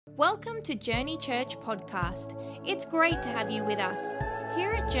Welcome to Journey Church Podcast. It's great to have you with us.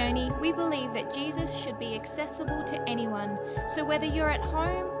 Here at Journey, we believe that Jesus should be accessible to anyone. So whether you're at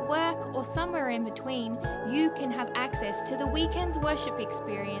home, work, or somewhere in between, you can have access to the weekend's worship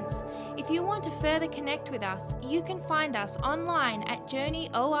experience. If you want to further connect with us, you can find us online at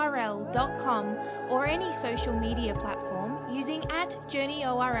journeyorl.com or any social media platform using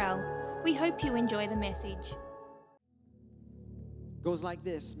 @journeyorl. We hope you enjoy the message. Goes like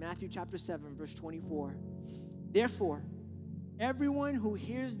this, Matthew chapter 7, verse 24. Therefore, everyone who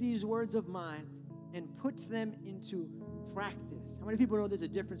hears these words of mine and puts them into practice. How many people know there's a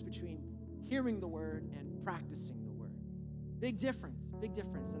difference between hearing the word and practicing the word? Big difference, big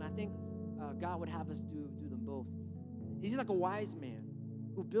difference. And I think God would have us do them both. He's like a wise man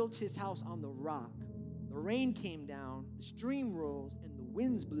who built his house on the rock. The rain came down, the stream rose, and the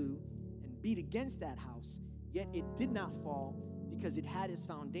winds blew and beat against that house. Yet it did not fall, because it had its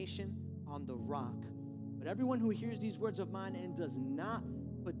foundation on the rock. But everyone who hears these words of mine and does not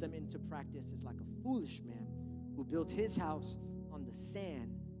put them into practice is like a foolish man who built his house on the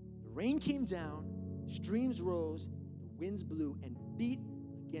sand. The rain came down, streams rose, the winds blew and beat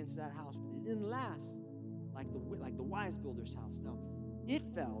against that house, but it didn't last like the wise builder's house. No,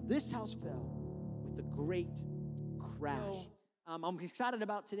 this house fell with a great crash. I'm excited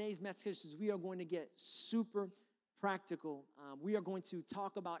about today's message because we are going to get super practical. We are going to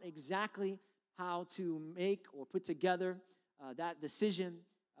talk about exactly how to make or put together that decision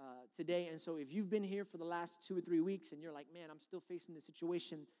today. And so if you've been here for the last 2 or 3 weeks and you're like, man, I'm still facing the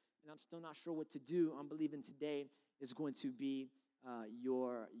situation and I'm still not sure what to do, I'm believing today is going to be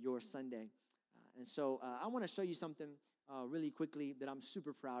your Sunday. And so I want to show you something really quickly that I'm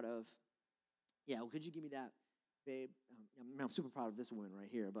super proud of. Yeah, well, could you give me that, babe? I'm super proud of this woman right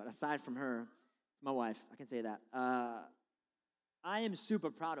here. But aside from her, my wife, I can say that. I am super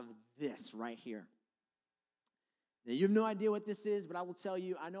proud of this right here. Now, you have no idea what this is, but I will tell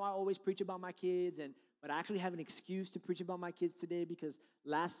you, I know I always preach about my kids, but I actually have an excuse to preach about my kids today because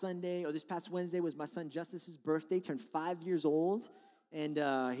last Sunday, or this past Wednesday, was my son Justice's birthday, turned 5 years old, and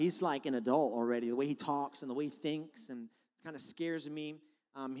he's like an adult already, the way he talks and the way he thinks, and it kind of scares me.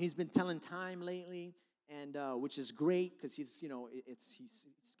 He's been telling time lately, and which is great because he's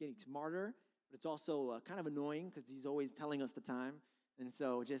getting smarter. But it's also kind of annoying because he's always telling us the time. And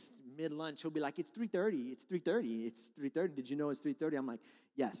so just mid-lunch, he'll be like, it's 3:30, it's 3:30, it's 3:30. Did you know it's 3:30? I'm like,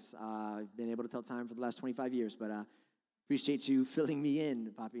 yes, I've been able to tell time for the last 25 years, but appreciate you filling me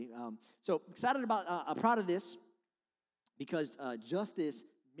in, Poppy. So excited about, proud of this because Justice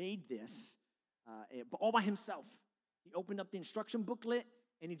made this all by himself. He opened up the instruction booklet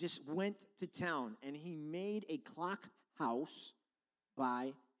and he just went to town and he made a clock house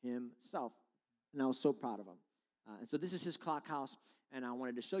by himself. And I was so proud of him. And so this is his clock house, and I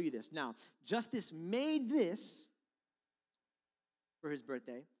wanted to show you this. Now, Justice made this for his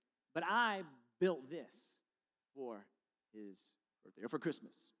birthday, but I built this for his birthday, or for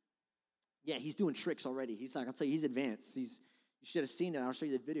Christmas. Yeah, he's doing tricks already. He's like, I'll tell you, he's advanced. You should have seen it. I'll show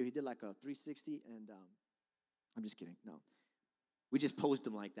you the video. He did like a 360, and I'm just kidding. No. We just posed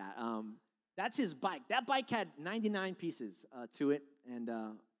him like that. That's his bike. That bike had 99 pieces to it, and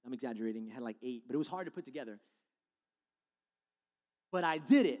I'm exaggerating. It had like 8, but it was hard to put together. But I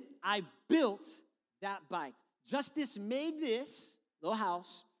did it. I built that bike. Justice made this little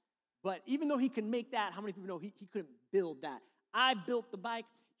house, but even though he could make that, how many people know he couldn't build that? I built the bike.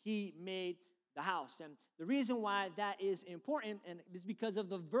 He made the house. And the reason why that is important is because of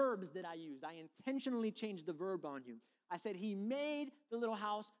the verbs that I used. I intentionally changed the verb on you. I said he made the little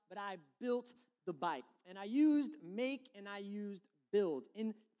house, but I built the bike. And I used make and I used build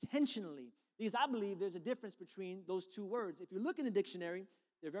intentionally because I believe there's a difference between those two words. If you look in the dictionary,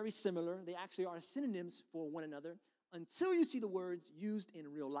 they're very similar. They actually are synonyms for one another until you see the words used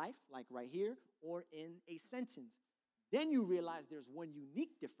in real life, like right here, or in a sentence. Then you realize there's one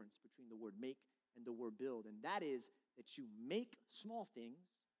unique difference between the word make and the word build, and that is that you make small things,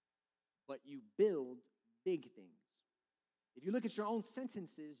 but you build big things. If you look at your own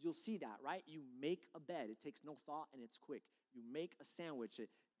sentences, you'll see that, right? You make a bed. It takes no thought, and it's quick. You make a sandwich. It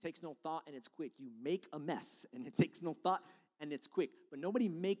takes no thought, and it's quick. You make a mess, and it takes no thought, and it's quick. But nobody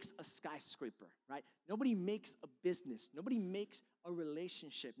makes a skyscraper, right? Nobody makes a business. Nobody makes a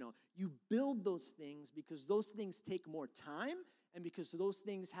relationship. No, you build those things because those things take more time, and because those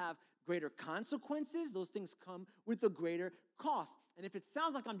things have greater consequences. Those things come with a greater cost. And if it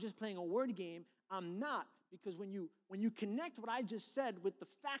sounds like I'm just playing a word game, I'm not. Because when you connect what I just said with the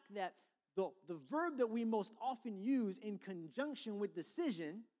fact that the verb that we most often use in conjunction with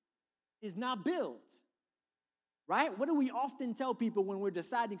decision is not build, right? What do we often tell people when we're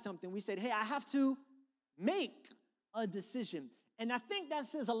deciding something? We said, hey, I have to make a decision. And I think that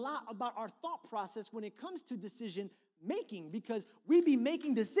says a lot about our thought process when it comes to decision making, because we be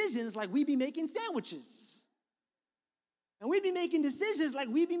making decisions like we be making sandwiches. And we be making decisions like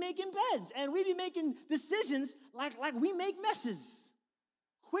we be making beds. And we be making decisions like we make messes,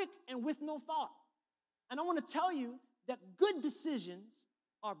 quick and with no thought. And I want to tell you that good decisions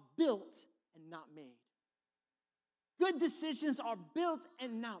are built and not made. Good decisions are built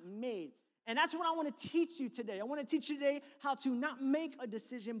and not made. And that's what I want to teach you today. I want to teach you today how to not make a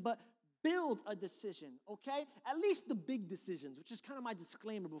decision, but build a decision, okay? At least the big decisions, which is kind of my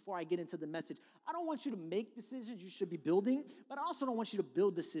disclaimer before I get into the message. I don't want you to make decisions you should be building, but I also don't want you to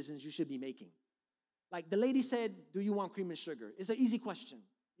build decisions you should be making. Like the lady said, do you want cream and sugar? It's an easy question,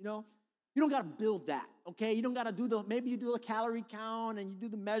 you know? You don't got to build that, okay? You don't got to maybe you do a calorie count and you do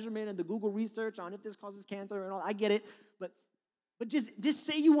the measurement and the Google research on if this causes cancer and all. I get it, but just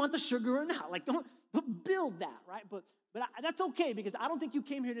say you want the sugar or not. Like, don't build that, right? But that's okay, because I don't think you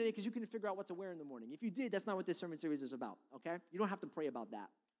came here today because you couldn't figure out what to wear in the morning. If you did, that's not what this sermon series is about, okay? You don't have to pray about that.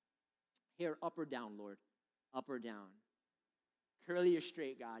 Hair up or down, Lord? Up or down? Curly or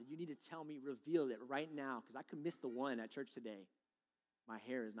straight, God? You need to tell me, reveal it right now, because I could miss the one at church today. My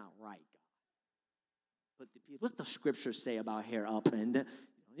hair is not right, God. But what's the scripture say about hair up? And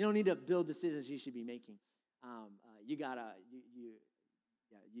you don't need to build decisions you should be making.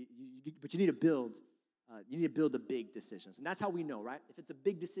 But you need to build. You need to build the big decisions, and that's how we know, right? If it's a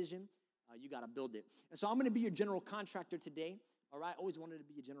big decision, you got to build it. And so I'm going to be your general contractor today. All right, always wanted to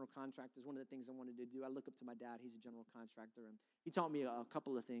be a general contractor. It's one of the things I wanted to do. I look up to my dad; he's a general contractor, and he taught me a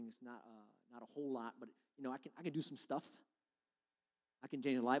couple of things. Not a whole lot, but I can do some stuff. I can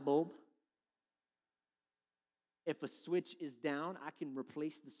change a light bulb. If a switch is down, I can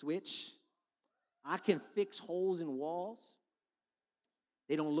replace the switch. I can fix holes in walls.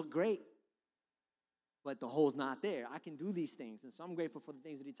 They don't look great, but the hole's not there. I can do these things, and so I'm grateful for the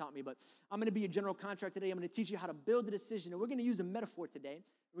things that he taught me. But I'm going to be a general contractor today. I'm going to teach you how to build a decision, and we're going to use a metaphor today.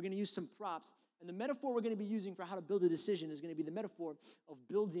 We're going to use some props, and the metaphor we're going to be using for how to build a decision is going to be the metaphor of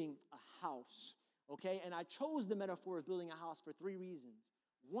building a house, okay? And I chose the metaphor of building a house for 3 reasons.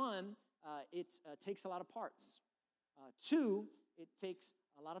 1, it takes a lot of parts. 2, it takes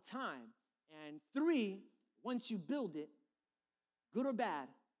a lot of time. And 3, once you build it, good or bad,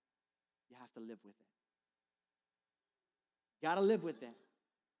 you have to live with it. You got to live with it.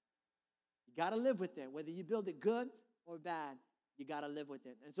 You got to live with it. Whether you build it good or bad, you got to live with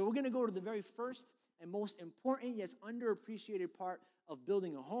it. And so we're going to go to the very first and most important, yet underappreciated part of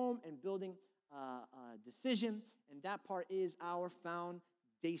building a home and building a decision, and that part is our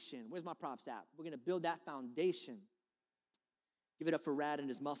foundation. Where's my props at? We're going to build that foundation. Give it up for Rad and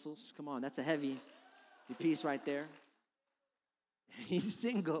his muscles. Come on, that's a heavy piece right there. He's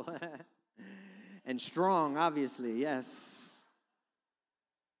single and strong, obviously, yes.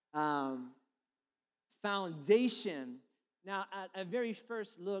 Foundation. Now, at very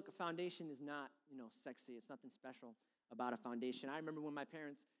first look, a foundation is not, sexy. It's nothing special about a foundation. I remember when my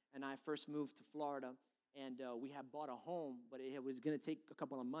parents and I first moved to Florida, and we had bought a home, but it was going to take a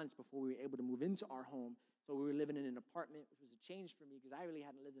couple of months before we were able to move into our home. So we were living in an apartment, which was a change for me because I really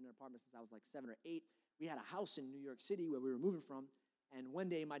hadn't lived in an apartment since I was like 7 or 8. We had a house in New York City where we were moving from, and one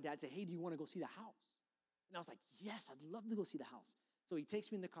day my dad said, hey, do you want to go see the house? And I was like, yes, I'd love to go see the house. So he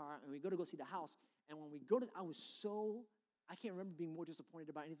takes me in the car, and we go see the house, and when we go to, I can't remember being more disappointed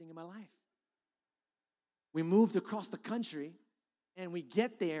about anything in my life. We moved across the country, and we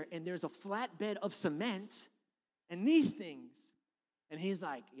get there, and there's a flatbed of cement, and these things. And he's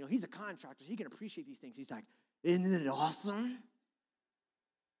like, he's a contractor, so he can appreciate these things. He's like, isn't it awesome?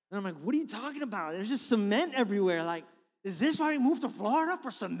 And I'm like, what are you talking about? There's just cement everywhere. Like, is this why we moved to Florida,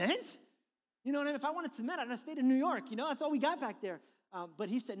 for cement? You know what I mean? If I wanted cement, I'd have stayed in New York. That's all we got back there. But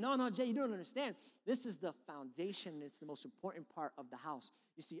he said, no, Jay, you don't understand. This is the foundation. It's the most important part of the house.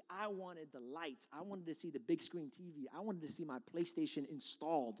 You see, I wanted the lights. I wanted to see the big screen TV. I wanted to see my PlayStation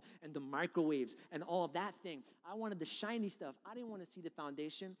installed and the microwaves and all of that thing. I wanted the shiny stuff. I didn't want to see the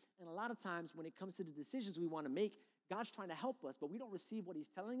foundation. And a lot of times when it comes to the decisions we want to make, God's trying to help us, but we don't receive what he's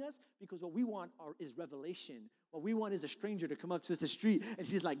telling us because what we want is revelation. What we want is a stranger to come up to us in the street, and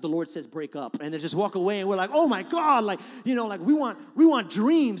he's like, the Lord says break up, and then just walk away, and we're like, oh my God, we want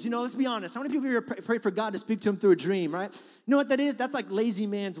dreams. Let's be honest. How many people here pray for God to speak to him through a dream, right? You know what that is? That's like lazy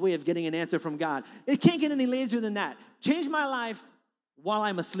man's way of getting an answer from God. It can't get any lazier than that. Change my life while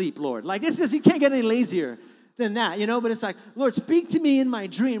I'm asleep, Lord. You can't get any lazier than that, but it's like, Lord, speak to me in my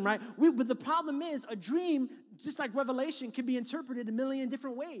dream, right? But the problem is a dream, just like revelation, can be interpreted a million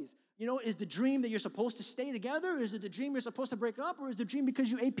different ways. Is the dream that you're supposed to stay together? Is it the dream you're supposed to break up? Or is the dream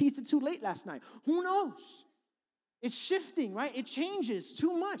because you ate pizza too late last night? Who knows? It's shifting, right? It changes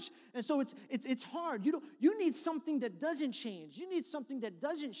too much. And so it's hard. You need something that doesn't change. You need something that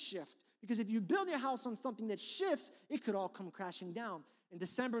doesn't shift. Because if you build your house on something that shifts, it could all come crashing down. In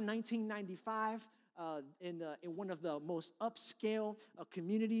December 1995, in one of the most upscale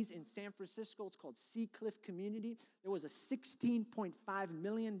communities in San Francisco, it's called Seacliff Community, there was a $16.5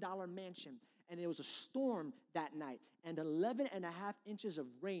 million mansion. And there was a storm that night, and 11 and a half inches of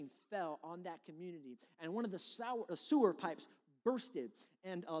rain fell on that community. And one of the sewer pipes bursted,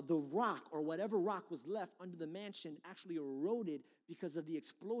 and the rock, or whatever rock was left under the mansion, actually eroded because of the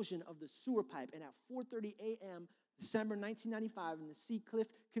explosion of the sewer pipe. And at 4:30 a.m., December 1995, in the Seacliff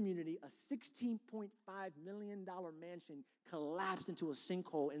community, a $16.5 million mansion collapsed into a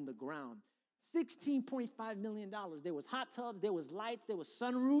sinkhole in the ground. $16.5 million. There was hot tubs, there was lights, there was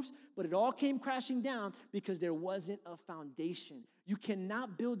sunroofs, but it all came crashing down because there wasn't a foundation. You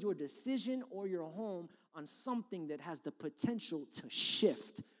cannot build your decision or your home on something that has the potential to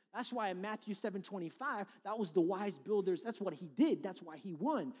shift. That's why in Matthew 7:25, that was the wise builders. That's what he did. That's why he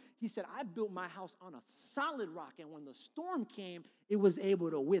won. He said, I built my house on a solid rock, and when the storm came, it was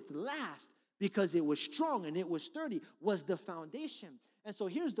able to withstand because it was strong and it was sturdy, was the foundation. And so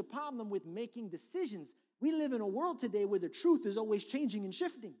here's the problem with making decisions. We live in a world today where the truth is always changing and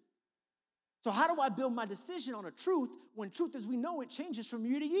shifting. So how do I build my decision on a truth when truth as we know it changes from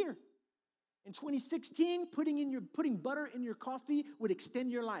year to year? In 2016, putting butter in your coffee would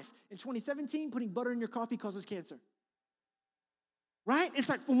extend your life. In 2017, putting butter in your coffee causes cancer. Right? It's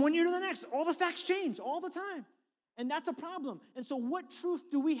like from one year to the next, all the facts change all the time. And that's a problem. And so what truth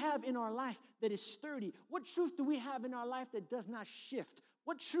do we have in our life that is sturdy? What truth do we have in our life that does not shift?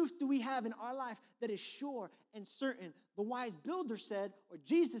 What truth do we have in our life that is sure and certain? The wise builder said, or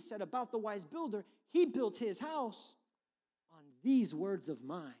Jesus said about the wise builder, he built his house on these words of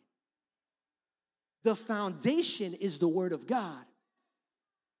mine. The foundation is the word of God.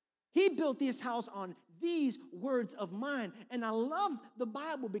 He built this house on these words of mine. And I love the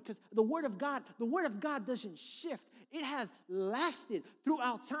Bible because the word of God doesn't shift. It has lasted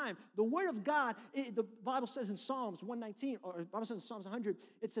throughout time. The word of God, the Bible says in Psalms 119, or the Bible says in Psalms 100,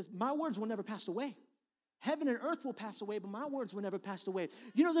 it says, my words will never pass away. Heaven and earth will pass away, but my words will never pass away.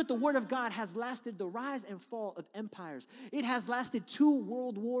 You know that the word of God has lasted the rise and fall of empires. It has lasted 2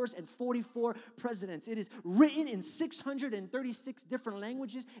 world wars and 44 presidents. It is written in 636 different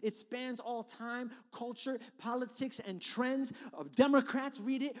languages. It spans all time, culture, politics, and trends. Democrats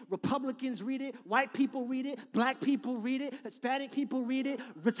read it. Republicans read it. White people read it. Black people read it. Hispanic people read it.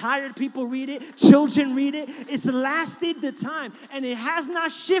 Retired people read it. Children read it. It's lasted the time, and it has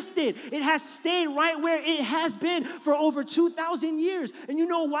not shifted. It has stayed right where it has been for over 2,000 years. And you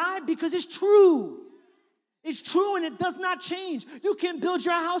know why? Because it's true. It's true and it does not change. You can build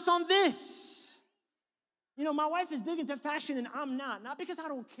your house on this. You know, my wife is big into fashion and I'm not. Not because I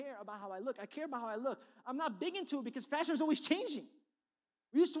don't care about how I look. I care about how I look. I'm not big into it because fashion is always changing.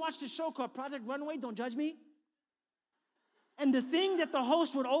 We used to watch this show called Project Runway, Don't Judge Me. And the thing that the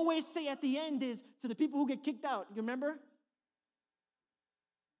host would always say at the end is, to the people who get kicked out, you remember?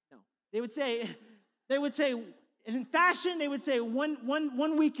 No. They would say, in fashion, they would say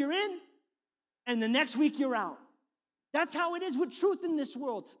one week you're in, and the next week you're out. That's how it is with truth in this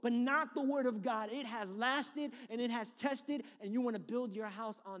world, but not the word of God. It has lasted, and it has tested, and you want to build your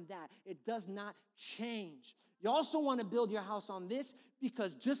house on that. It does not change. You also want to build your house on this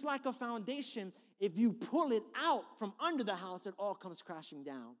because just like a foundation, if you pull it out from under the house, it all comes crashing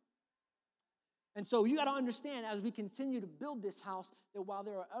down. And so you got to understand as we continue to build this house that while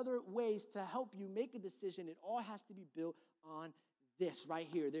there are other ways to help you make a decision, it all has to be built on this right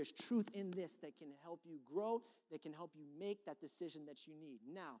here. There's truth in this that can help you grow, that can help you make that decision that you need.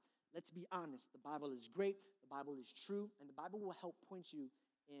 Now, let's be honest. The Bible is great, the Bible is true, and the Bible will help point you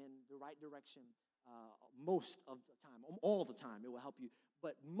in the right direction most of the time. All the time, it will help you.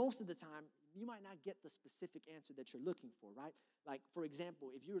 But most of the time, you might not get the specific answer that you're looking for, right? Like, for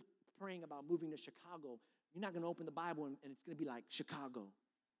example, if you're praying about moving to Chicago, you're not going to open the Bible and it's going to be like Chicago,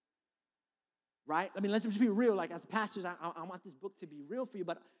 right? I mean, let's just be real. Like, as pastors, I want this book to be real for you,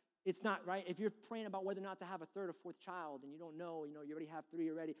 but it's not, right? If you're praying about whether or not to have a 3rd or 4th child and you don't know, you already have 3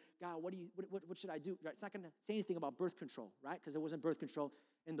 already, God, what should I do? Right? It's not going to say anything about birth control, right? Because there wasn't birth control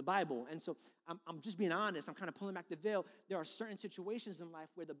in the Bible. And so I'm just being honest. I'm kind of pulling back the veil. There are certain situations in life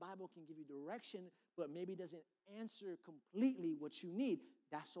where the Bible can give you direction, but maybe doesn't answer completely what you need.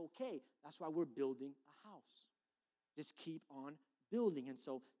 That's okay. That's why we're building a house. Just keep on building. And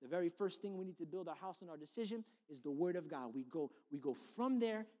so the very first thing we need to build our house and our decision is the word of God. We go from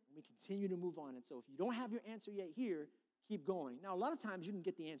there, And we continue to move on. And so if you don't have your answer yet here, keep going. Now, a lot of times you can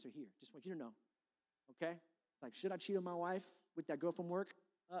get the answer here. Just want you to know. Okay? Like, should I cheat on my wife with that girl from work?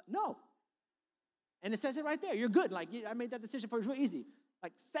 No. And it says it right there. You're good. Like, I made that decision for you. It's real easy.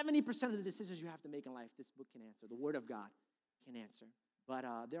 Like 70% of the decisions you have to make in life, this book can answer. The Word of God can answer. But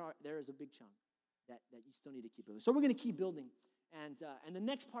there is a big chunk that you still need to keep building. So we're going to keep building. And the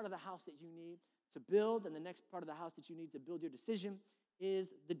next part of the house that you need to build, and the next part of the house that you need to build your decision is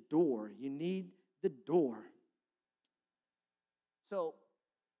the door. You need the door. So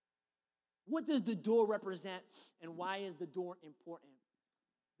what does the door represent, and why is the door important?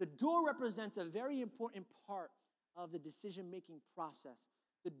 The door represents a very important part of the decision-making process.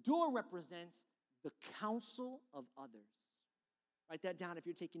 The door represents the counsel of others. Write that down if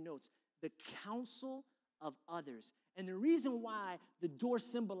you're taking notes. The counsel of others. And the reason why the door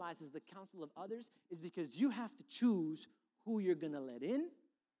symbolizes the counsel of others is because you have to choose who you're going to let in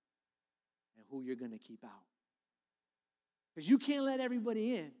and who you're going to keep out. Because you can't let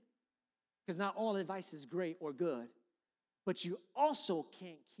everybody in, because not all advice is great or good, but you also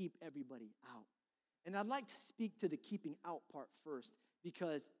can't keep everybody out. And I'd like to speak to the keeping out part first,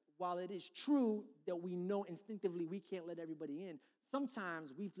 because while it is true that we know instinctively we can't let everybody in,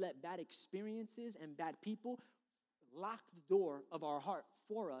 sometimes we've let bad experiences and bad people lock the door of our heart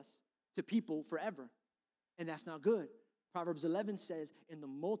for us to people forever. And that's not good. Proverbs 11 says, in the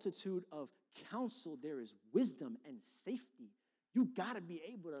multitude of counsel, there is wisdom and safety. You got to be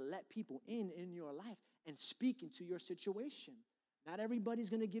able to let people in your life and speak into your situation. Not everybody's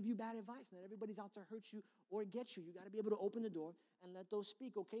going to give you bad advice. Not everybody's out to hurt you or get you. You got to be able to open the door and let those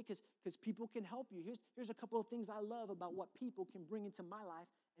speak, okay? Because people can help you. Here's a couple of things I love about what people can bring into my life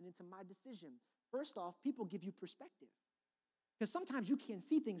and into my decision. First off, people give you perspective. Because sometimes you can't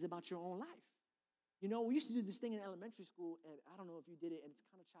see things about your own life. You know, we used to do this thing in elementary school, and I don't know if you did it, and it's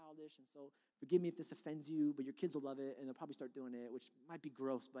kind of childish, and so forgive me if this offends you, but your kids will love it, and they'll probably start doing it, which might be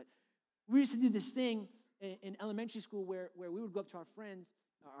gross, but we used to do this thing in elementary school where we would go up to our friends,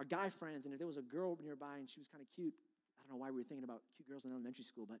 our guy friends, and if there was a girl nearby and she was kind of cute, I don't know why we were thinking about cute girls in elementary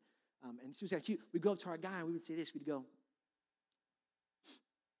school, but and she was kind of cute, we'd go up to our guy and we would say this, we'd go,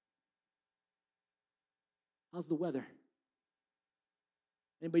 how's the weather?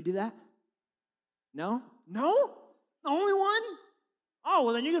 Anybody do that? No? No? The only one? Oh,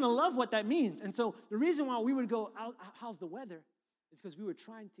 well, then you're going to love what that means. And so the reason why we would go, how's the weather, is because we were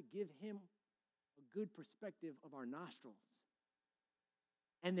trying to give him a good perspective of our nostrils.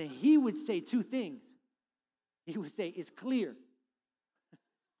 And then he would say two things. He would say, it's clear.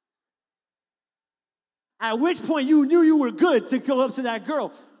 At which point you knew you were good to go up to that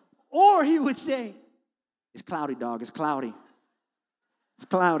girl. Or he would say, it's cloudy, dog, it's cloudy. It's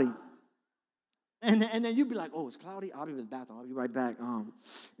cloudy. And then you'd be like, oh, it's cloudy? I'll be in the bathroom. I'll be right back.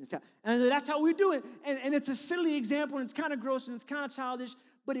 And that's how we do it. And it's a silly example, and it's kind of gross, and it's kind of childish,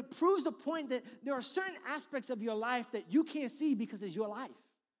 but it proves the point that there are certain aspects of your life that you can't see because it's your life.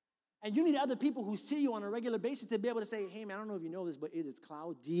 And you need other people who see you on a regular basis to be able to say, hey, man, I don't know if you know this, but it is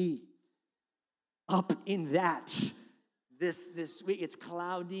cloudy. Up in that. This week, it's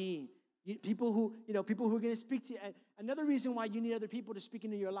cloudy. People who are going to speak to you. Another reason why you need other people to speak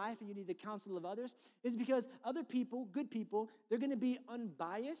into your life and you need the counsel of others is because other people, good people, they're going to be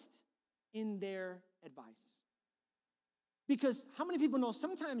unbiased in their advice. Because how many people know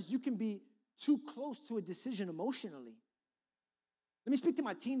sometimes you can be too close to a decision emotionally? Let me speak to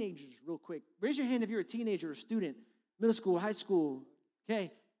my teenagers real quick. Raise your hand if you're a teenager or student, middle school, high school,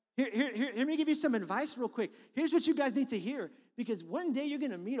 okay? Here, let me give you some advice real quick. Here's what you guys need to hear. Because one day you're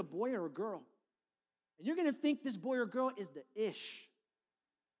going to meet a boy or a girl. And you're going to think this boy or girl is the ish.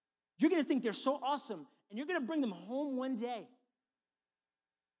 You're going to think they're so awesome. And you're going to bring them home one day.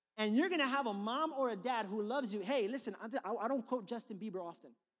 And you're going to have a mom or a dad who loves you. Hey, listen, I don't quote Justin Bieber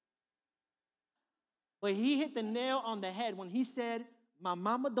often. But he hit the nail on the head when he said, my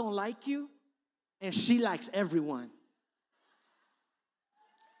mama don't like you, and she likes everyone.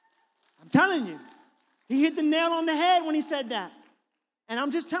 I'm telling you. He hit the nail on the head when he said that. And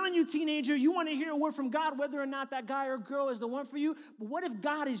I'm just telling you, teenager, you want to hear a word from God, whether or not that guy or girl is the one for you. But what if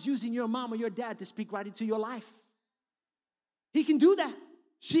God is using your mom or your dad to speak right into your life? He can do that.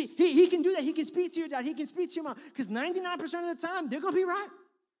 He can do that. He can speak to your dad. He can speak to your mom. Because 99% of the time, they're going to be right.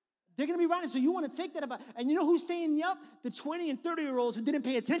 They're going to be right. And so you want to take that about. And you know who's saying yup? The 20 and 30-year-olds who didn't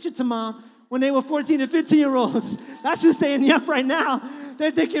pay attention to mom when they were 14 and 15-year-olds. That's who's saying yup right now.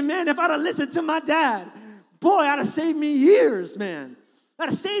 They're thinking, man, if I'd have listened to my dad, boy, that'd have saved me years, man.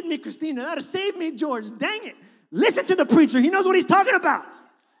 That'd have saved me, Christina. That'd have saved me, George. Dang it. Listen to the preacher. He knows what he's talking about.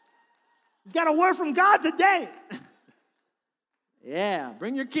 He's got a word from God today. Yeah,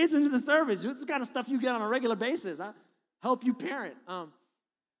 bring your kids into the service. This is the kind of stuff you get on a regular basis. I help you parent. And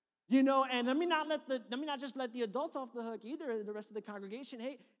let me not just let the adults off the hook either, the rest of the congregation.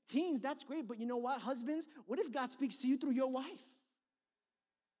 Hey, teens, that's great, but you know what? Husbands, what if God speaks to you through your wife?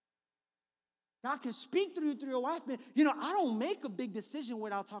 God can speak through you through your wife, man. I don't make a big decision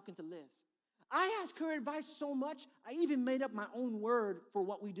without talking to Liz. I ask her advice so much, I even made up my own word for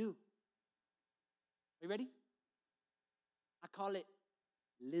what we do. Are you ready? I call it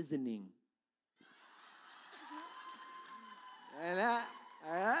listening. And that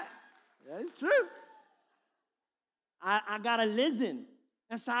is true. I gotta listen.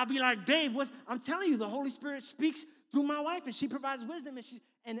 And so I'll be like, babe, I'm telling you, the Holy Spirit speaks through my wife, and she provides wisdom,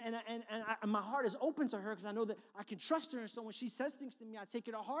 and my heart is open to her because I know that I can trust her. And so when she says things to me, I take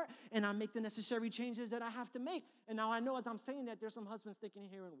it to heart, and I make the necessary changes that I have to make. And now I know as I'm saying that, there's some husbands thinking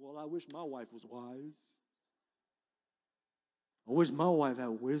here, well, I wish my wife was wise. I wish my wife had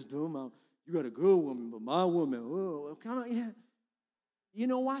wisdom. You got a good woman, but my woman, oh, come on, yeah. You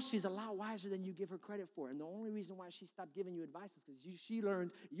know why? She's a lot wiser than you give her credit for. And the only reason why she stopped giving you advice is because she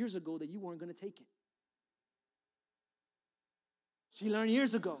learned years ago that you weren't going to take it. She learned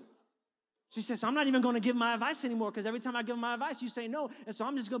years ago. She says, so I'm not even going to give my advice anymore because every time I give my advice, you say no. And so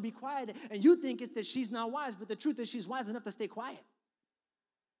I'm just going to be quiet. And you think it's that she's not wise, but the truth is she's wise enough to stay quiet.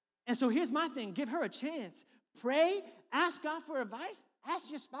 And so here's my thing. Give her a chance. Pray. Ask God for advice. Ask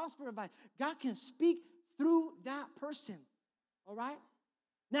your spouse for advice. God can speak through that person. All right?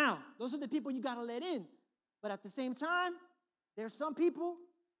 Now, those are the people you got to let in. But at the same time, there's some people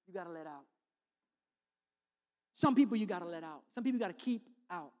you got to let out. Some people you got to let out. Some people you got to keep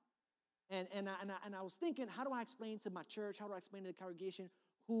out. And I was thinking, how do I explain to my church, how do I explain to the congregation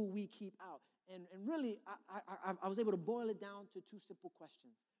who we keep out? And really, I was able to boil it down to two simple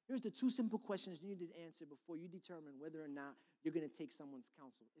questions. Here's the two simple questions you need to answer before you determine whether or not you're going to take someone's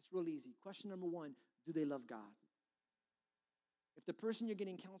counsel. It's real easy. Question number one, do they love God? If the person you're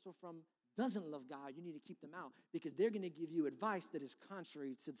getting counsel from doesn't love God, you need to keep them out because they're going to give you advice that is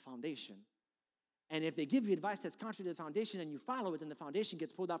contrary to the foundation. And if they give you advice that's contrary to the foundation and you follow it, then the foundation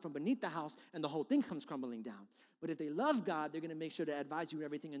gets pulled out from beneath the house and the whole thing comes crumbling down. But if they love God, they're going to make sure to advise you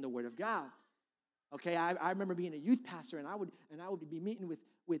everything in the Word of God. Okay, I remember being a youth pastor, and I would be meeting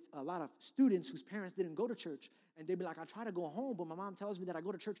with a lot of students whose parents didn't go to church, and they'd be like, I try to go home, but my mom tells me that I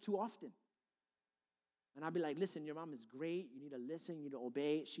go to church too often. And I'd be like, listen, your mom is great. You need to listen. You need to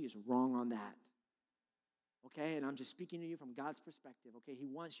obey. She is wrong on that. Okay, and I'm just speaking to you from God's perspective. Okay, He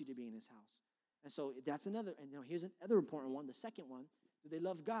wants you to be in His house. And so that's another, and now here's another important one. The second one, do they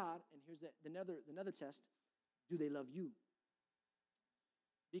love God? And here's another test. Do they love you?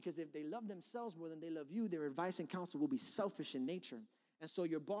 Because if they love themselves more than they love you, their advice and counsel will be selfish in nature. And so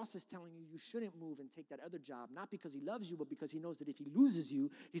your boss is telling you shouldn't move and take that other job, not because he loves you, but because he knows that if he loses you,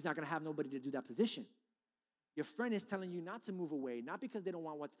 he's not going to have nobody to do that position. Your friend is telling you not to move away, not because they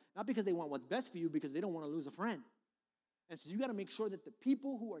want what's best for you, because they don't want to lose a friend. And so you got to make sure that the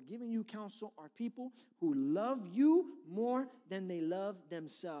people who are giving you counsel are people who love you more than they love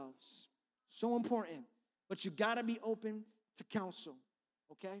themselves. So important. But you got to be open to counsel.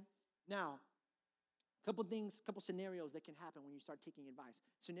 Okay? Now, couple scenarios that can happen when you start taking advice.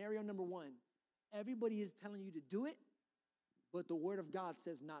 Scenario number one, everybody is telling you to do it, but the Word of God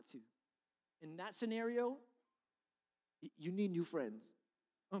says not to. In that scenario, you need new friends,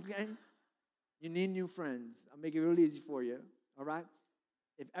 okay? You need new friends. I'll make it really easy for you, all right?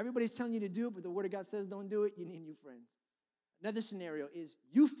 If everybody's telling you to do it, but the Word of God says don't do it, you need new friends. Another scenario is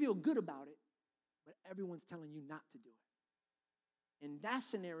you feel good about it, but everyone's telling you not to do it. In that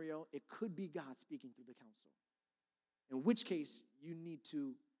scenario, it could be God speaking through the counsel, in which case you need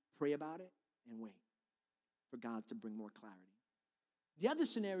to pray about it and wait for God to bring more clarity. The other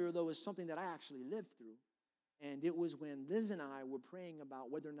scenario, though, is something that I actually lived through, and it was when Liz and I were praying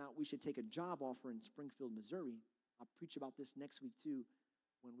about whether or not we should take a job offer in Springfield, Missouri. I'll preach about this next week, too,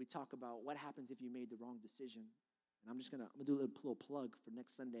 when we talk about what happens if you made the wrong decision. And I'm going to do a little plug for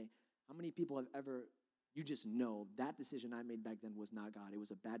next Sunday. How many people have ever... You just know that decision I made back then was not God. It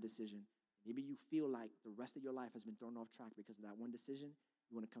was a bad decision. Maybe you feel like the rest of your life has been thrown off track because of that one decision.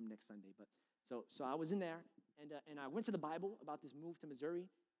 You want to come next Sunday. But so I was in there, and I went to the Bible about this move to Missouri,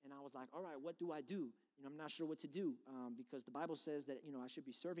 and I was like, all right, what do I do? I'm not sure what to do because the Bible says that, I should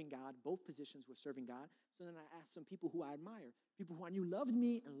be serving God. Both positions were serving God. So then I asked some people who I admire, people who I knew loved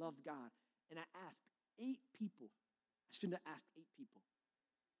me and loved God, and I asked 8 people. I shouldn't have asked 8 people.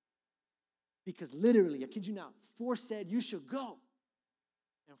 Because literally, I kid you not, 4 said you should go.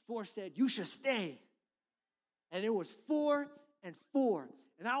 And 4 said you should stay. And it was 4 and 4.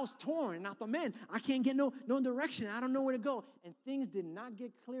 And I was torn. And I thought, man, I can't get no direction. I don't know where to go. And things did not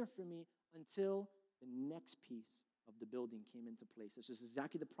get clear for me until the next piece of the building came into place. This is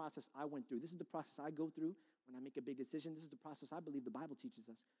exactly the process I went through. This is the process I go through when I make a big decision. This is the process I believe the Bible teaches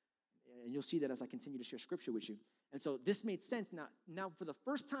us. And you'll see that as I continue to share scripture with you. And so this made sense. Now for the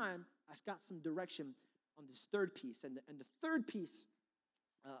first time, I've got some direction on this third piece. And the third piece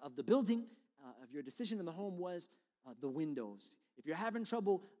of the building, of your decision in the home, was the windows. If you're having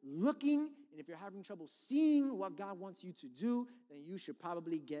trouble looking, and if you're having trouble seeing what God wants you to do, then you should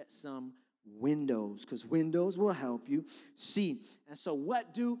probably get some windows, because windows will help you see. And so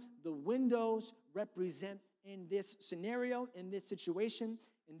what do the windows represent in this scenario, in this situation?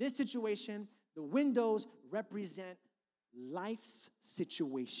 In this situation, the windows represent life's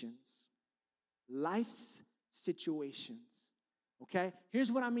situations. Life's situations. Okay?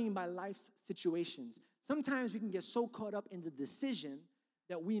 Here's what I mean by life's situations. Sometimes we can get so caught up in the decision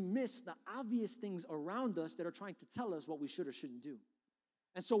that we miss the obvious things around us that are trying to tell us what we should or shouldn't do.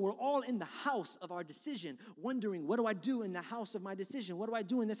 And so we're all in the house of our decision, wondering, what do I do in the house of my decision? What do I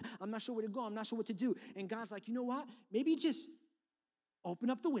do in this? I'm not sure where to go. I'm not sure what to do. And God's like, you know what? Maybe just open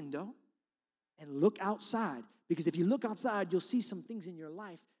up the window and look outside. Because if you look outside, you'll see some things in your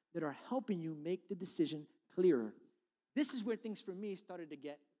life that are helping you make the decision clearer. This is where things for me started to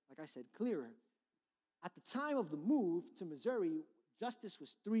get, like I said, clearer. At the time of the move to Missouri, Justice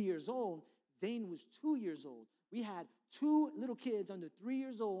was 3 years old. Zane was 2 years old. We had 2 little kids under 3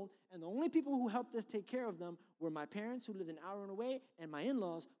 years old, and the only people who helped us take care of them were my parents, who lived an hour away, and my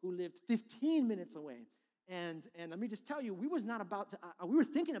in-laws, who lived 15 minutes away. And let me just tell you, we was not about to, we were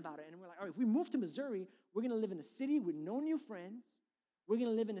thinking about it, and we're like, all right, if we move to Missouri, we're going to live in a city with no new friends. We're going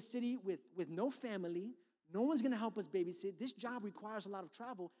to live in a city with no family. No one's going to help us babysit. This job requires a lot of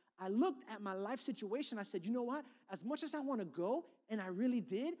travel. I looked at my life situation. I said, you know what? As much as I want to go, and I really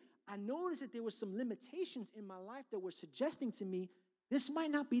did, I noticed that there were some limitations in my life that were suggesting to me, this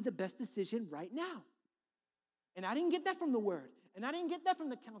might not be the best decision right now. And I didn't get that from the Word. And I didn't get that from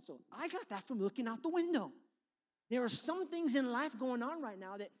the counsel. I got that from looking out the window. There are some things in life going on right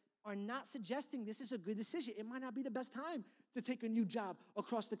now that are not suggesting this is a good decision. It might not be the best time to take a new job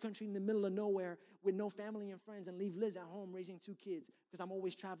across the country in the middle of nowhere with no family and friends and leave Liz at home raising 2 kids because I'm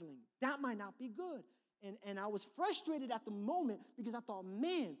always traveling. That might not be good. And I was frustrated at the moment because I thought,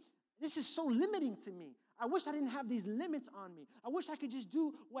 man, this is so limiting to me. I wish I didn't have these limits on me. I wish I could just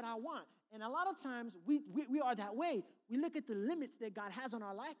do what I want. And a lot of times we are that way. We look at the limits that God has on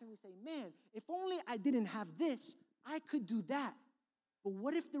our life and we say, man, if only I didn't have this, I could do that. But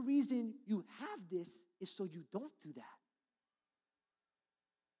what if the reason you have this is so you don't do that?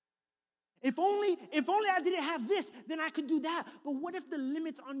 If only I didn't have this, then I could do that. But what if the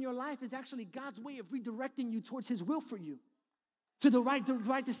limits on your life is actually God's way of redirecting you towards His will for you, to the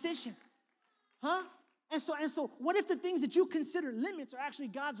right decision? Huh? And so what if the things that you consider limits are actually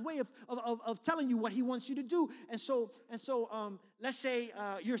God's way of telling you what He wants you to do? And so let's say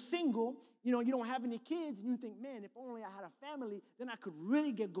you're single, you don't have any kids, and you think, man, if only I had a family, then I could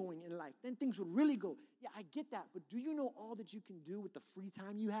really get going in life. Then things would really go. Yeah, I get that. But do you know all that you can do with the free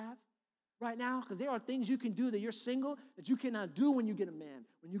time you have right now? Because there are things you can do that you're single that you cannot do when you get a man,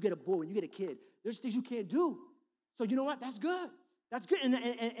 when you get a boy, when you get a kid. There's things you can't do. So you know what? That's good. That's good.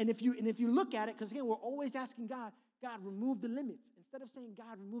 And if you look at it, because again, we're always asking God, remove the limits. Instead of saying,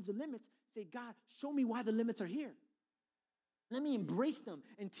 God, remove the limits, say, God, show me why the limits are here. Let me embrace them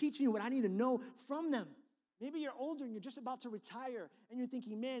and teach me what I need to know from them. Maybe you're older and you're just about to retire and you're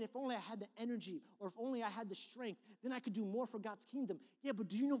thinking, man, if only I had the energy or if only I had the strength, then I could do more for God's kingdom. Yeah, but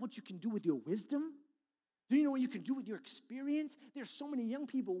do you know what you can do with your wisdom? Do you know what you can do with your experience? There's so many young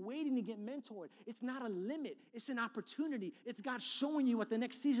people waiting to get mentored. It's not a limit. It's an opportunity. It's God showing you what the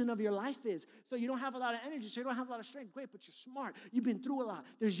next season of your life is. So you don't have a lot of energy, so you don't have a lot of strength. Great, but you're smart. You've been through a lot.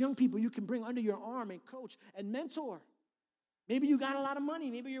 There's young people you can bring under your arm and coach and mentor. Maybe you got a lot of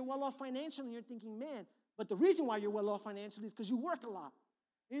money. Maybe you're well off financially and you're thinking, man, but the reason why you're well off financially is because you work a lot.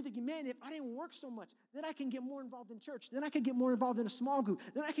 And you're thinking, man, if I didn't work so much, then I can get more involved in church. Then I could get more involved in a small group.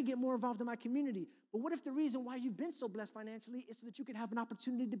 Then I could get more involved in my community. But what if the reason why you've been so blessed financially is so that you could have an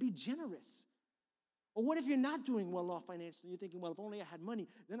opportunity to be generous? Or what if you're not doing well off financially? You're thinking, well, if only I had money,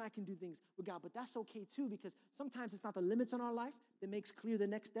 then I can do things with God. But that's okay too, because sometimes it's not the limits on our life that makes clear the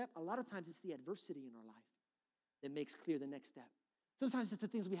next step. A lot of times it's the adversity in our life that makes clear the next step. Sometimes it's the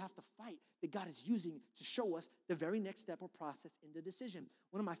things we have to fight that God is using to show us the very next step or process in the decision.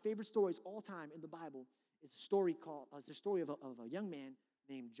 One of my favorite stories all time in the Bible is the story of a young man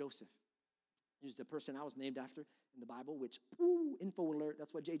named Joseph. He's the person I was named after in the Bible, which, info alert,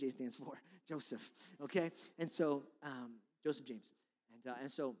 that's what JJ stands for, Joseph, okay? And so, Joseph James.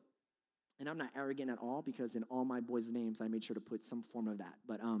 And I'm not arrogant at all, because in all my boys' names, I made sure to put some form of that.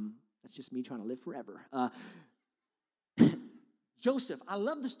 But that's just me trying to live forever. Joseph, I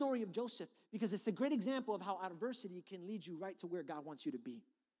love the story of Joseph because it's a great example of how adversity can lead you right to where God wants you to be.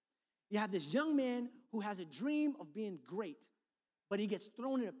 You have this young man who has a dream of being great, but he gets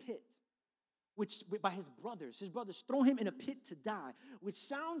thrown in a pit, which by his brothers. His brothers throw him in a pit to die, which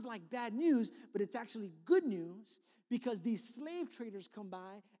sounds like bad news, but it's actually good news, because these slave traders come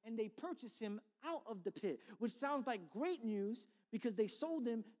by and they purchase him out of the pit, which sounds like great news because they sold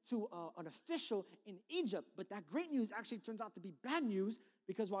him to an official in Egypt. But that great news actually turns out to be bad news,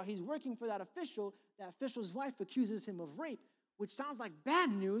 because while he's working for that official's wife accuses him of rape, which sounds like bad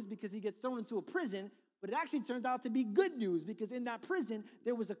news because he gets thrown into a prison. But it actually turns out to be good news, because in that prison,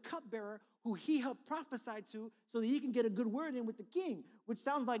 there was a cupbearer who he helped prophesy to so that he can get a good word in with the king, which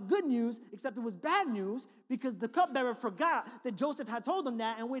sounds like good news, except it was bad news because the cupbearer forgot that Joseph had told him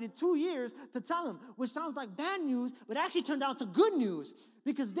that and waited 2 years to tell him, which sounds like bad news, but actually turned out to good news,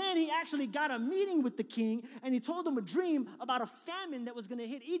 because then he actually got a meeting with the king and he told him a dream about a famine that was going to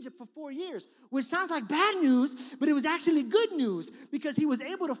hit Egypt for 4 years, which sounds like bad news, but it was actually good news because he was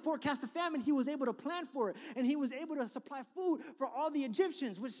able to forecast the famine, he was able to plan for it, and he was able to supply food for all the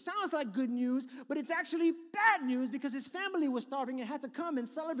Egyptians, which sounds like good news, but it's actually bad news because his family was starving and had to come and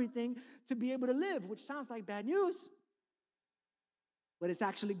sell everything to be able to live, which sounds like bad news, but it's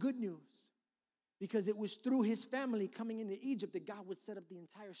actually good news. Because it was through his family coming into Egypt that God would set up the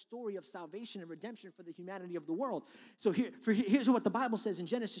entire story of salvation and redemption for the humanity of the world. So here's what the Bible says in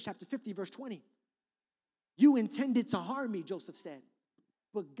Genesis chapter 50, verse 20. You intended to harm me, Joseph said,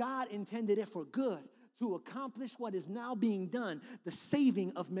 but God intended it for good, to accomplish what is now being done, the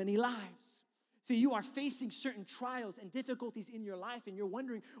saving of many lives. So you are facing certain trials and difficulties in your life, and you're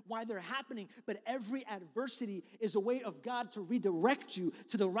wondering why they're happening. But every adversity is a way of God to redirect you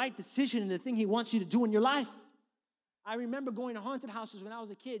to the right decision and the thing he wants you to do in your life. I remember going to haunted houses when I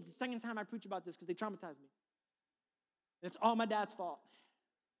was a kid. It's the second time I preach about this because they traumatized me. It's all my dad's fault.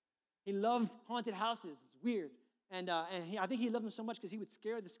 He loved haunted houses. It's weird. And I think he loved them so much because he would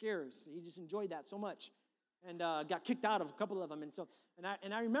scare the scarers. He just enjoyed that so much. And got kicked out of a couple of them.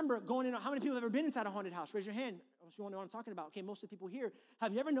 And I remember going in. How many people have ever been inside a haunted house? Raise your hand if you want to know what I'm talking about. Okay, most of the people here.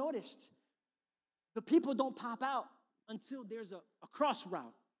 Have you ever noticed the people don't pop out until there's a cross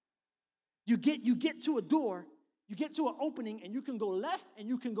route? You get to a door, you get to an opening, and you can go left and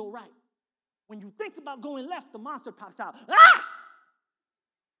you can go right. When you think about going left, the monster pops out. Ah!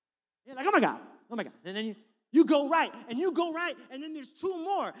 You're like, oh my God. And then you go right, and then there's 2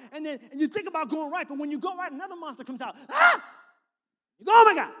 more. And you think about going right, but when you go right, another monster comes out. Ah! You go, oh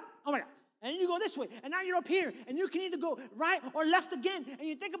my God. And then you go this way, and now you're up here, and you can either go right or left again, and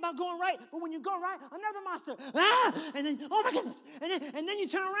you think about going right, but when you go right, another monster. Ah! And then, oh my goodness. And then you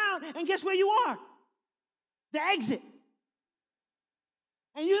turn around, and guess where you are? The exit.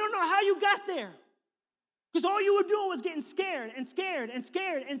 And you don't know how you got there. Because all you were doing was getting scared.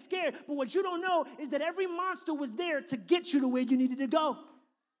 But what you don't know is that every monster was there to get you to where you needed to go.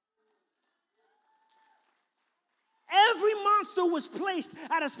 Every monster was placed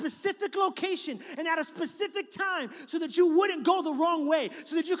at a specific location and at a specific time so that you wouldn't go the wrong way,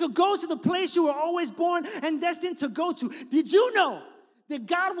 so that you could go to the place you were always born and destined to go to. Did you know that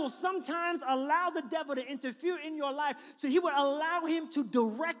God will sometimes allow the devil to interfere in your life so he will allow him to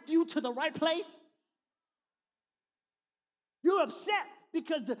direct you to the right place? You're upset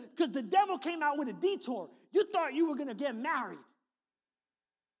because the devil came out with a detour. You thought you were going to get married.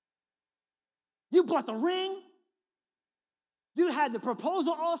 You bought the ring. You had the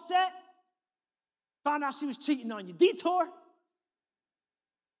proposal all set. Found out she was cheating on you. Detour.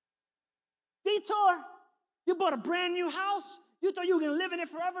 You bought a brand new house. You thought you were going to live in it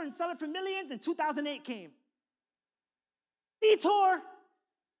forever and sell it for millions, and 2008 came. Detour.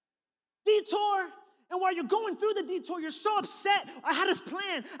 And while you're going through the detour, you're so upset. I had this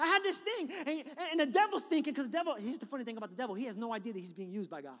plan. I had this thing. And the devil's thinking, because the devil, here's the funny thing about the devil. He has no idea that he's being used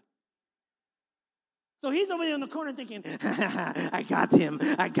by God. So he's over there in the corner thinking, I got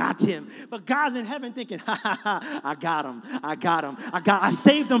him. But God's in heaven thinking, I got him. I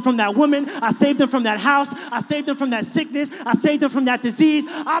saved him from that woman. I saved him from that house. I saved him from that sickness. I saved him from that disease.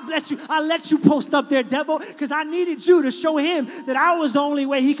 I let you post up there, devil, because I needed you to show him that I was the only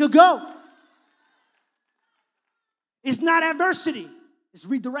way he could go. It's not adversity. It's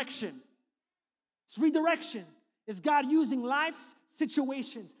redirection. It's God using life's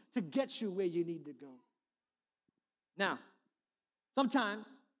situations to get you where you need to go. Now, sometimes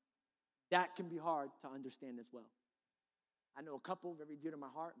that can be hard to understand as well. I know a couple very dear to my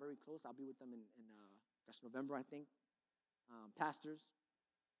heart, very close. I'll be with them in November, I think. pastors.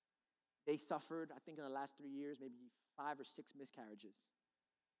 They suffered, I think in the last 3 years, maybe 5 or 6 miscarriages.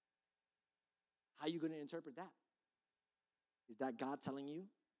 How are you going to interpret that? Is that God telling you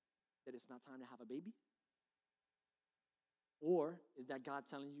that it's not time to have a baby? Or is that God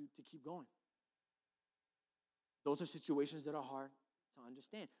telling you to keep going? Those are situations that are hard to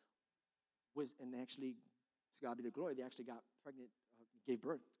understand. And actually, to God be the glory, they actually got pregnant, gave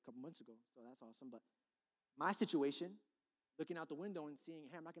birth a couple months ago, so that's awesome. But my situation, looking out the window and seeing,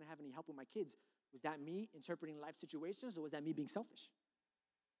 hey, I'm not going to have any help with my kids, was that me interpreting life situations, or was that me being selfish?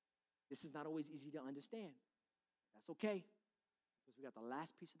 This is not always easy to understand. That's okay, because we got the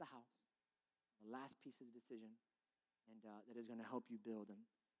last piece of the house, the last piece of the decision, and that is going to help you build. And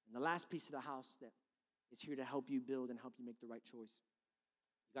the last piece of the house that is here to help you build and help you make the right choice.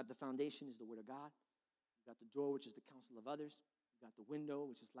 You got the foundation, is the Word of God. You got the door, which is the counsel of others. You got the window,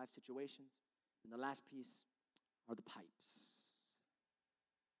 which is life situations. And the last piece are the pipes.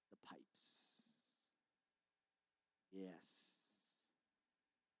 The pipes. Yes.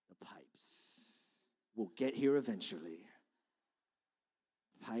 The pipes. We'll get here eventually.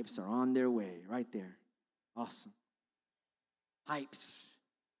 Pipes are on their way, right there. Awesome. Pipes.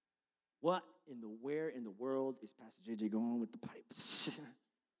 Where in the world is Pastor JJ going with the pipes?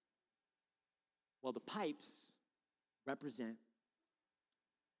 Well, the pipes represent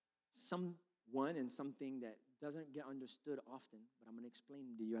someone and something that doesn't get understood often, but I'm going to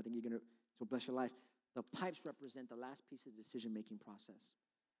explain to you. I think you're going to, so bless your life. The pipes represent the last piece of the decision-making process.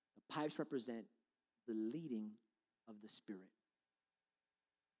 The pipes represent the leading of the Spirit,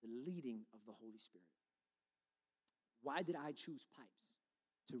 the leading of the Holy Spirit. Why did I choose pipes?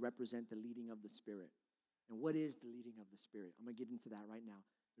 To represent the leading of the Spirit. And what is the leading of the Spirit? I'm going to get into that right now.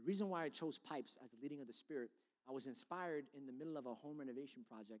 The reason why I chose pipes as the leading of the Spirit, I was inspired in the middle of a home renovation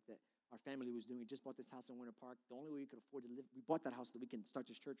project that our family was doing. We just bought this house in Winter Park. The only way we could afford to live, we bought that house so that we can start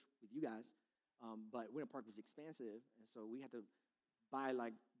this church with you guys. But Winter Park was expansive, and so we had to buy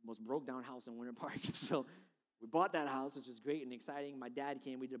like the most broke down house in Winter Park. So we bought that house, which was great and exciting. My dad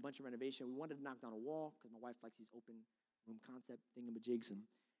came. We did a bunch of renovation. We wanted to knock down a wall because my wife likes these open room concept thingamajigs. And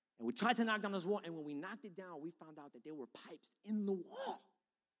we tried to knock down this wall, and when we knocked it down, we found out that there were pipes in the wall,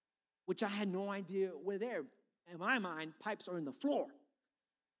 which I had no idea were there. In my mind, pipes are in the floor.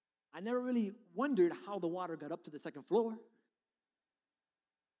 I never really wondered how the water got up to the second floor.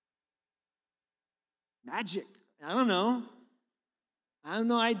 Magic. I don't know. I have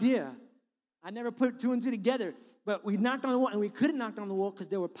no idea. I never put 2 and 2 together. But we knocked on the wall, and we couldn't knock down the wall because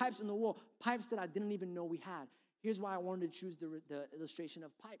there were pipes in the wall, pipes that I didn't even know we had. Here's why I wanted to choose the illustration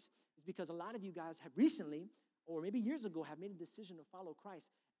of pipes. It's because a lot of you guys have recently, or maybe years ago, have made a decision to follow Christ.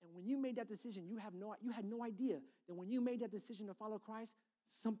 And when you made that decision, you had no idea that when you made that decision to follow Christ,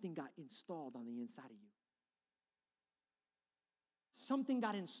 something got installed on the inside of you. Something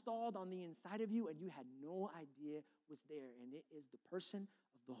got installed on the inside of you, and you had no idea was there. And it is the person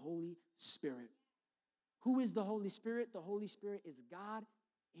of the Holy Spirit. Who is the Holy Spirit? The Holy Spirit is God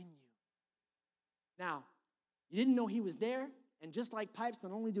in you. Now, you didn't know he was there, and just like pipes,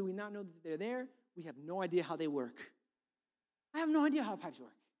 not only do we not know that they're there, we have no idea how they work. I have no idea how pipes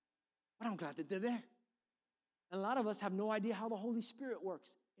work, but I'm glad that they're there. And a lot of us have no idea how the Holy Spirit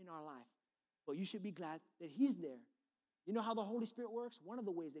works in our life, but you should be glad that he's there. You know how the Holy Spirit works? One of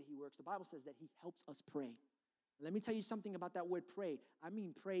the ways that he works, the Bible says that he helps us pray. Let me tell you something about that word pray. I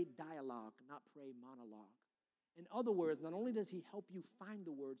mean pray dialogue, not pray monologue. In other words, not only does he help you find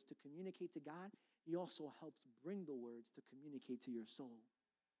the words to communicate to God, he also helps bring the words to communicate to your soul,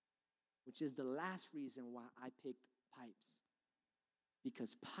 which is the last reason why I picked pipes.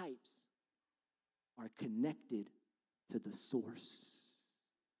 Because pipes are connected to the source.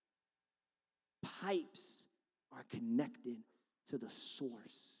 Pipes are connected to the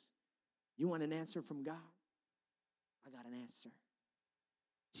source. You want an answer from God? I got an answer.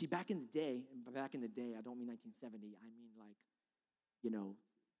 See, back in the day, I don't mean 1970, I mean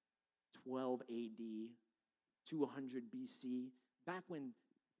 12 AD, 200 BC, back when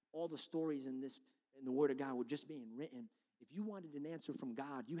all the stories in the Word of God were just being written, if you wanted an answer from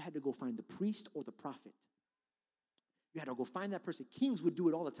God, you had to go find the priest or the prophet. You had to go find that person. Kings would do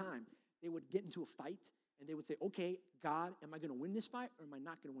it all the time. They would get into a fight, and they would say, okay, God, am I going to win this fight or am I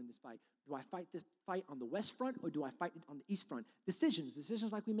not going to win this fight? Do I fight this fight on the west front or do I fight it on the east front?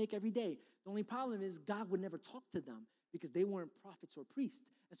 Decisions like we make every day. The only problem is God would never talk to them because they weren't prophets or priests.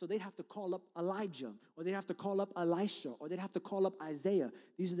 And so they'd have to call up Elijah, or they'd have to call up Elisha, or they'd have to call up Isaiah.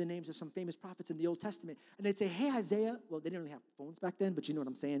 These are the names of some famous prophets in the Old Testament. And they'd say, hey, Isaiah. Well, they didn't really have phones back then, but you know what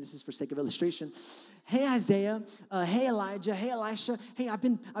I'm saying. This is for sake of illustration. Hey, Isaiah. Hey, Elijah. Hey, Elisha. Hey, I've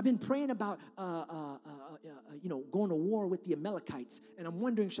been praying about, going to war with the Amalekites. And I'm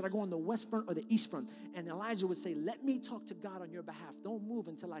wondering, should I go on the west front or the east front? And Elijah would say, let me talk to God on your behalf. Don't move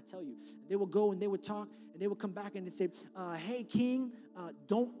until I tell you. And they would go and they would talk, and they would come back and they'd say, hey, king,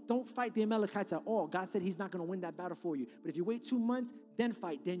 don't fight the Amalekites at all. God said he's not going to win that battle for you. But if you wait 2 months, then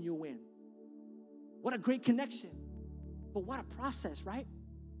fight, then you'll win. What a great connection. But what a process, right?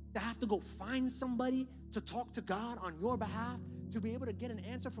 To have to go find somebody to talk to God on your behalf, to be able to get an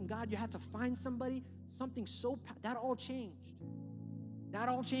answer from God, you had to find somebody, something that all changed. That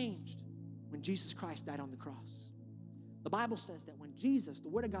all changed when Jesus Christ died on the cross. The Bible says that the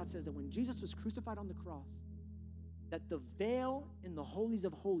Word of God says that when Jesus was crucified on the cross, that the veil in the holies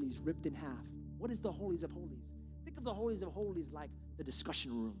of holies ripped in half. What is the holies of holies? Think of the holies of holies like the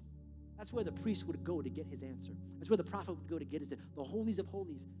discussion room. That's where the priest would go to get his answer. That's where the prophet would go to get his answer. The holies of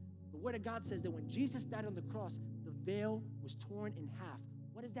holies. The Word of God says that when Jesus died on the cross, the veil was torn in half.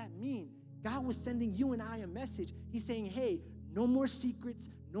 What does that mean? God was sending you and I a message. He's saying, hey, no more secrets,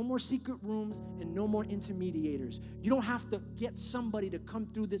 no more secret rooms, and no more intermediators. You don't have to get somebody to come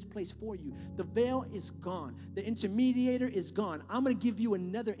through this place for you. The veil is gone. The intermediator is gone. I'm going to give you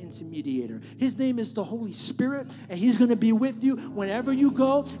another intermediator. His name is the Holy Spirit, and he's going to be with you whenever you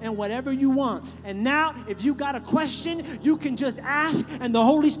go and whatever you want. And now, if you got a question, you can just ask, and the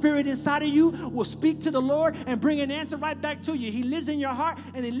Holy Spirit inside of you will speak to the Lord and bring an answer right back to you. He lives in your heart,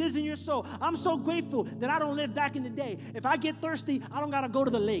 and he lives in your soul. I'm so grateful that I don't live back in the day. If I get thirsty, I don't got to go to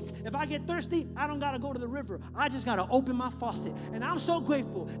the lake. If I get thirsty, I don't got to go to the river. I just got to open my faucet. And I'm so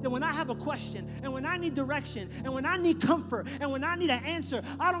grateful that when I have a question, and when I need direction, and when I need comfort, and when I need an answer,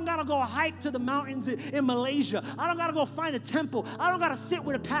 I don't got to go hike to the mountains in Malaysia. I don't got to go find a temple. I don't got to sit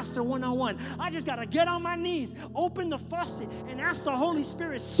with a pastor one-on-one. I just got to get on my knees, open the faucet, and ask the Holy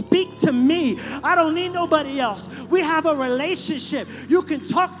Spirit, speak to me. I don't need nobody else. We have a relationship. You can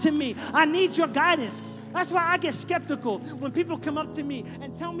talk to me. I need your guidance. That's why I get skeptical when people come up to me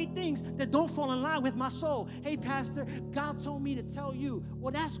and tell me things that don't fall in line with my soul. Hey, pastor, God told me to tell you.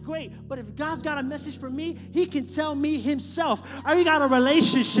 Well, that's great, but if God's got a message for me, he can tell me himself. I got a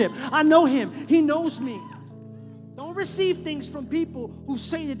relationship. I know him. He knows me. Don't receive things from people who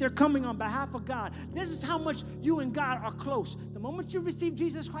say that they're coming on behalf of God. This is how much you and God are close. The moment you receive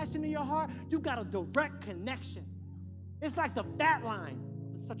Jesus Christ into your heart, you got a direct connection. It's like the bat line.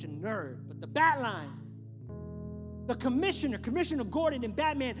 I'm such a nerd, but the bat line. The Commissioner Gordon in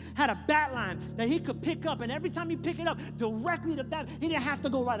Batman had a bat line that he could pick up, and every time he picked it up directly to Batman, he didn't have to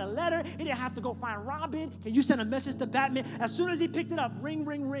go write a letter. He didn't have to go find Robin. Can you send a message to Batman? As soon as he picked it up, ring,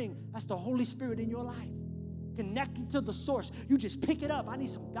 ring, ring. That's the Holy Spirit in your life. Connecting to the source. You just pick it up. I need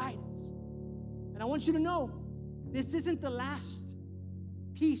some guidance. And I want you to know, this isn't the last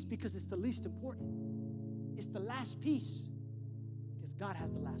piece because it's the least important. It's the last piece because God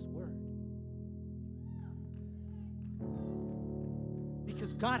has the last word.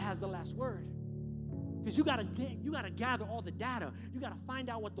 Because God has the last word. Because you gotta gather all the data. You gotta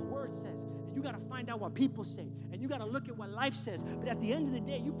find out what the word says. And you gotta find out what people say. And you gotta look at what life says. But at the end of the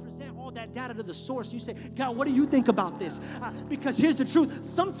day, you present all that data to the source. You say, God, what do you think about this? Because here's the truth.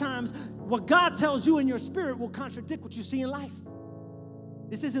 Sometimes what God tells you in your spirit will contradict what you see in life.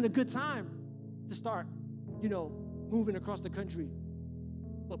 This isn't a good time to start, moving across the country.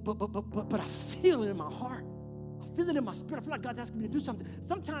 But I feel it in my heart. I feel it in my spirit. I feel like God's asking me to do something.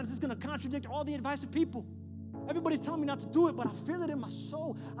 Sometimes it's going to contradict all the advice of people. Everybody's telling me not to do it, but I feel it in my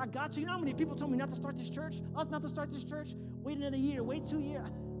soul. I got to. You know how many people told me not to start this church? Us not to start this church? Wait another year. Wait 2 years.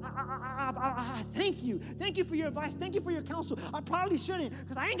 I thank you. Thank you for your advice. Thank you for your counsel. I probably shouldn't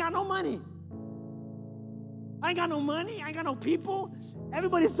because I ain't got no money. I ain't got no money. I ain't got no people.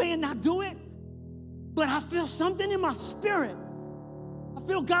 Everybody's saying not do it. But I feel something in my spirit. I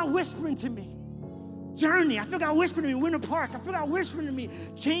feel God whispering to me. Journey. I feel God whispering to me. Winter Park. I feel God whispering to me.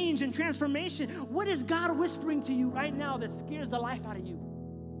 Change and transformation. What is God whispering to you right now that scares the life out of you?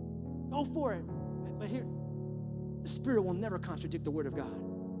 Go for it. But here, the Spirit will never contradict the Word of God.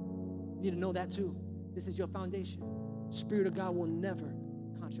 You need to know that too. This is your foundation. The Spirit of God will never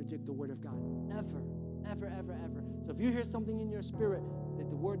contradict the Word of God. Ever, ever, ever, ever. So if you hear something in your spirit that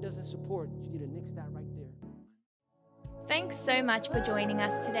the Word doesn't support, you need to nix that right there. Thanks so much for joining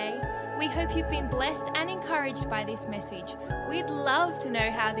us today. We hope you've been blessed and encouraged by this message. We'd love to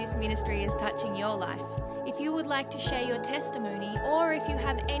know how this ministry is touching your life. If you would like to share your testimony or if you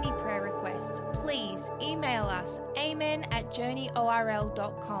have any prayer requests, please email us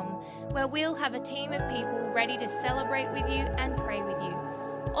amen@journeyorl.com, where we'll have a team of people ready to celebrate with you and pray with you.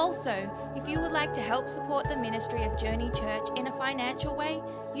 Also, if you would like to help support the ministry of Journey Church in a financial way,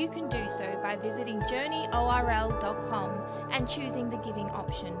 you can do so by visiting journeyorl.com and choosing the giving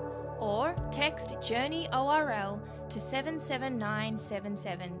option, or text JourneyORL to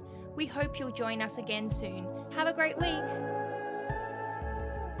 77977. We hope you'll join us again soon. Have a great week.